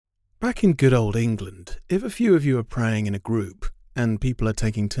Back in good old England, if a few of you are praying in a group and people are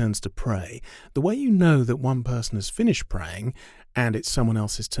taking turns to pray, the way you know that one person has finished praying and it's someone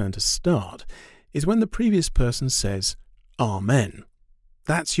else's turn to start is when the previous person says, Amen.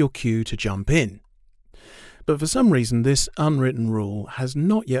 That's your cue to jump in. But for some reason, this unwritten rule has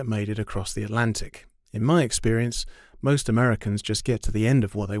not yet made it across the Atlantic. In my experience, most Americans just get to the end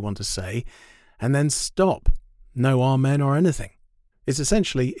of what they want to say and then stop. No amen or anything. It's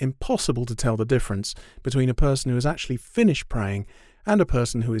essentially impossible to tell the difference between a person who has actually finished praying and a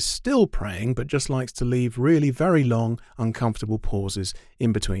person who is still praying but just likes to leave really very long, uncomfortable pauses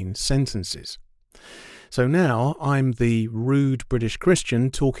in between sentences. So now I'm the rude British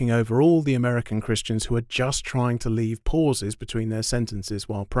Christian talking over all the American Christians who are just trying to leave pauses between their sentences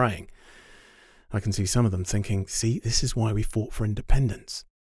while praying. I can see some of them thinking, see, this is why we fought for independence.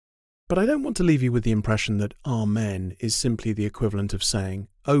 But I don't want to leave you with the impression that Amen is simply the equivalent of saying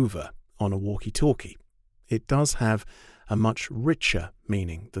over on a walkie-talkie. It does have a much richer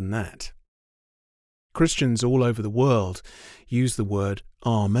meaning than that. Christians all over the world use the word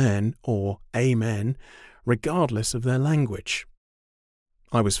Amen or Amen regardless of their language.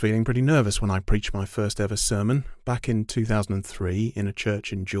 I was feeling pretty nervous when I preached my first ever sermon back in 2003 in a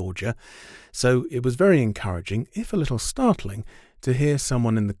church in Georgia, so it was very encouraging, if a little startling, to hear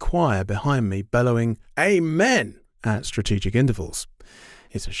someone in the choir behind me bellowing Amen at strategic intervals.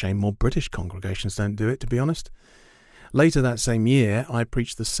 It's a shame more British congregations don't do it, to be honest. Later that same year, I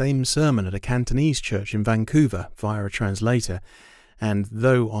preached the same sermon at a Cantonese church in Vancouver via a translator, and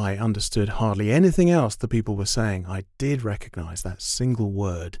though I understood hardly anything else the people were saying, I did recognise that single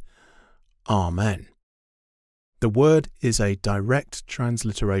word, Amen. The word is a direct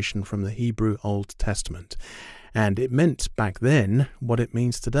transliteration from the Hebrew Old Testament, and it meant back then what it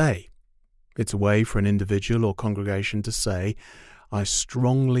means today. It's a way for an individual or congregation to say, I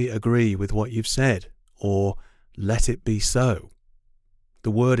strongly agree with what you've said, or let it be so.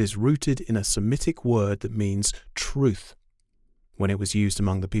 The word is rooted in a Semitic word that means truth. When it was used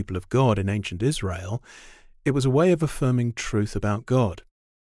among the people of God in ancient Israel, it was a way of affirming truth about God.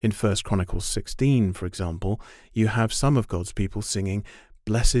 In 1 Chronicles 16, for example, you have some of God's people singing,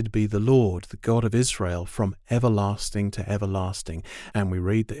 Blessed be the Lord, the God of Israel, from everlasting to everlasting. And we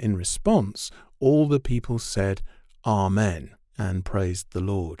read that in response, all the people said, Amen, and praised the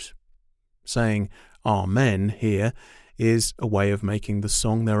Lord. Saying Amen here is a way of making the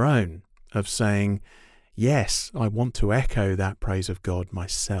song their own, of saying, yes, I want to echo that praise of God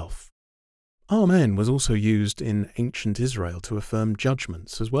myself. Amen was also used in ancient Israel to affirm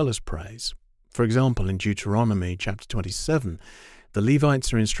judgments as well as praise. For example, in Deuteronomy chapter 27, the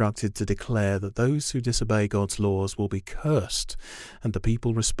Levites are instructed to declare that those who disobey God's laws will be cursed, and the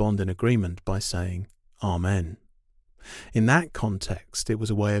people respond in agreement by saying, Amen. In that context, it was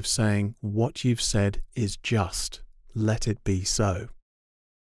a way of saying, what you've said is just. Let it be so.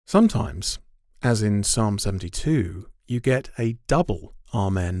 Sometimes, as in Psalm 72, you get a double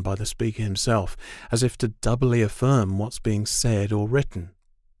Amen by the speaker himself, as if to doubly affirm what's being said or written.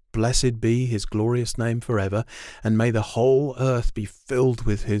 Blessed be his glorious name forever, and may the whole earth be filled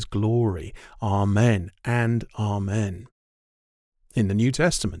with his glory. Amen and Amen. In the New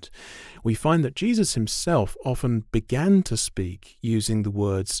Testament, we find that Jesus himself often began to speak using the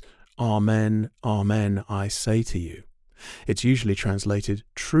words, Amen, Amen, I say to you. It's usually translated,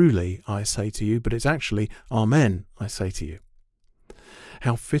 truly I say to you, but it's actually, Amen, I say to you.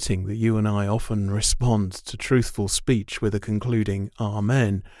 How fitting that you and I often respond to truthful speech with a concluding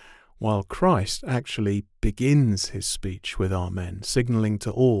Amen, while Christ actually begins his speech with Amen, signalling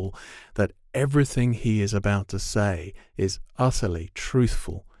to all that everything he is about to say is utterly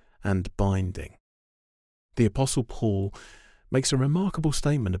truthful and binding. The Apostle Paul makes a remarkable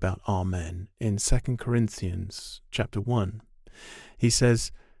statement about Amen in 2 Corinthians chapter 1. He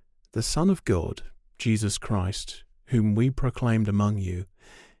says, The Son of God, Jesus Christ, whom we proclaimed among you,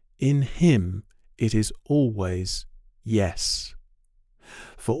 in him it is always yes.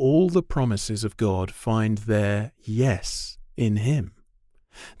 For all the promises of God find their yes in him.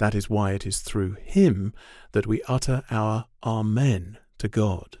 That is why it is through him that we utter our Amen to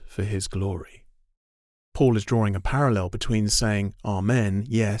God for his glory. Paul is drawing a parallel between saying Amen,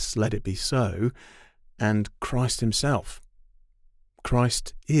 yes, let it be so, and Christ himself.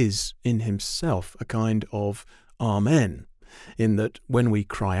 Christ is in himself a kind of Amen, in that when we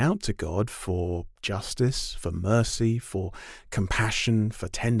cry out to God for justice, for mercy, for compassion, for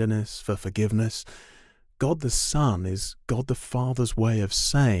tenderness, for forgiveness, God the Son is God the Father's way of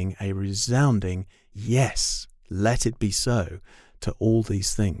saying a resounding yes, let it be so, to all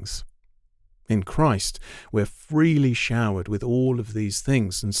these things. In Christ, we're freely showered with all of these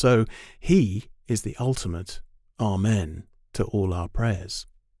things, and so He is the ultimate Amen to all our prayers.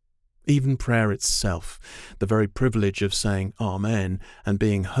 Even prayer itself, the very privilege of saying Amen and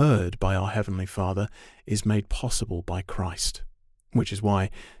being heard by our Heavenly Father, is made possible by Christ, which is why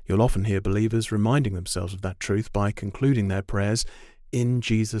you'll often hear believers reminding themselves of that truth by concluding their prayers, "In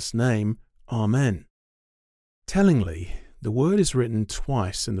Jesus' name, Amen." Tellingly, the word is written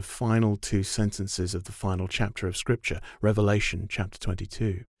twice in the final two sentences of the final chapter of Scripture, Revelation chapter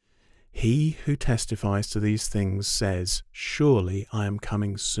 22. He who testifies to these things says, "Surely I am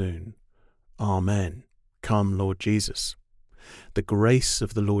coming soon. Amen. Come, Lord Jesus. The grace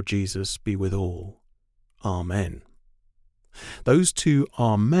of the Lord Jesus be with all. Amen." Those two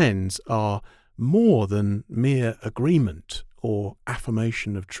Amens are more than mere agreement or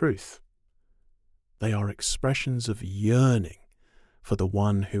affirmation of truth. They are expressions of yearning for the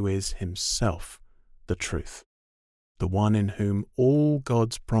one who is himself the truth, the one in whom all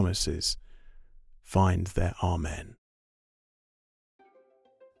God's promises find their Amen.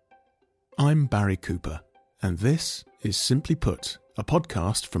 I'm Barry Cooper, and this is Simply Put, a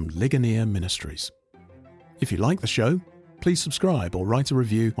podcast from Ligonier Ministries. If you like the show, please subscribe or write a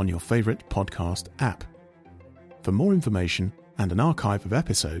review on your favourite podcast app. For more information and an archive of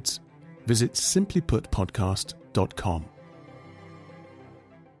episodes, visit simplyputpodcast.com.